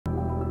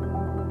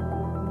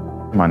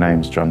My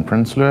name's John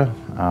Prinsloo.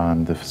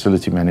 I'm the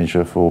facility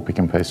manager for Pick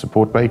n Pay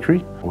Support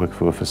Bakery. I work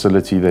for a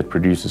facility that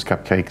produces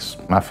cupcakes,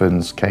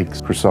 muffins,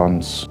 cakes,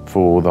 croissants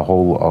for the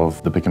whole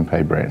of the Pick n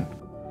Pay brand.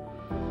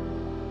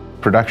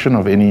 Production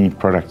of any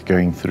product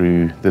going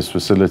through this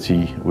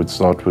facility would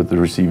start with the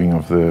receiving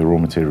of the raw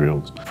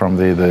materials. From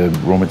there, the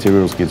raw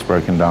materials gets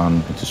broken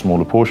down into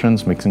smaller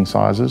portions, mixing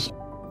sizes.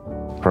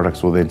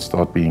 Products will then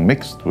start being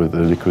mixed, with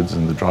the liquids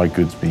and the dry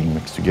goods being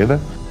mixed together.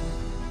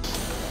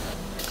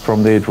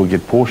 From there, it will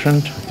get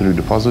portioned through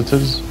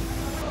depositors.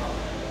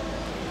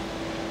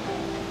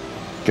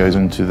 Goes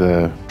into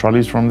the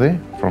trolleys from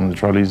there. From the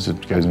trolleys,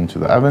 it goes into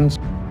the ovens.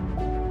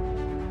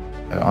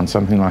 On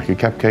something like a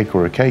cupcake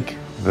or a cake,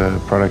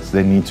 the products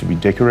then need to be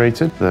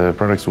decorated. The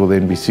products will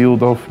then be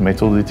sealed off,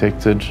 metal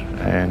detected,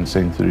 and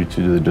sent through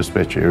to the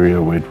dispatch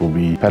area where it will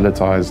be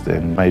palletized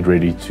and made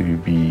ready to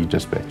be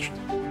dispatched.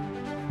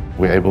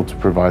 We're able to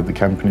provide the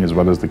company as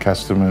well as the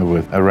customer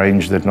with a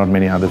range that not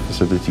many other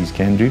facilities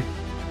can do.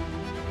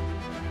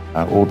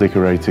 All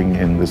decorating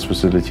in this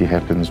facility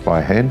happens by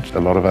hand. A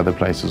lot of other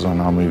places are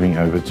now moving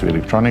over to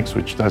electronics,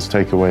 which does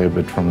take away a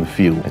bit from the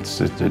feel.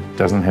 It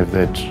doesn't have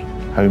that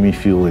homey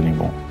feel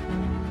anymore.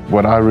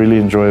 What I really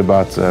enjoy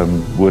about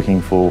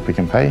working for Pick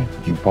n Pay,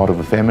 being part of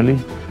a family,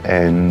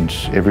 and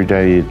every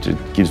day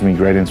it gives me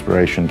great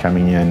inspiration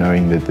coming here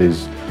knowing that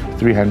there's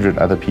 300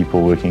 other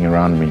people working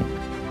around me.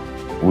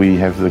 We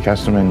have the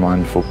customer in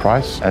mind for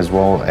price, as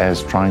well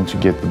as trying to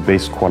get the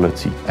best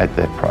quality at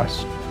that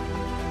price.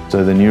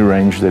 So the new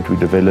range that we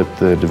developed,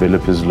 the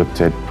developers looked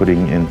at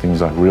putting in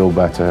things like real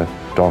butter,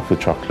 darker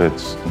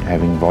chocolates,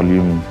 having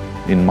volume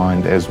in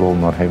mind as well,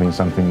 not having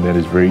something that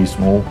is very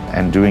small,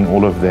 and doing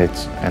all of that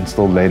and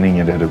still landing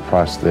it at a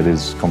price that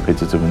is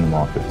competitive in the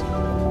market.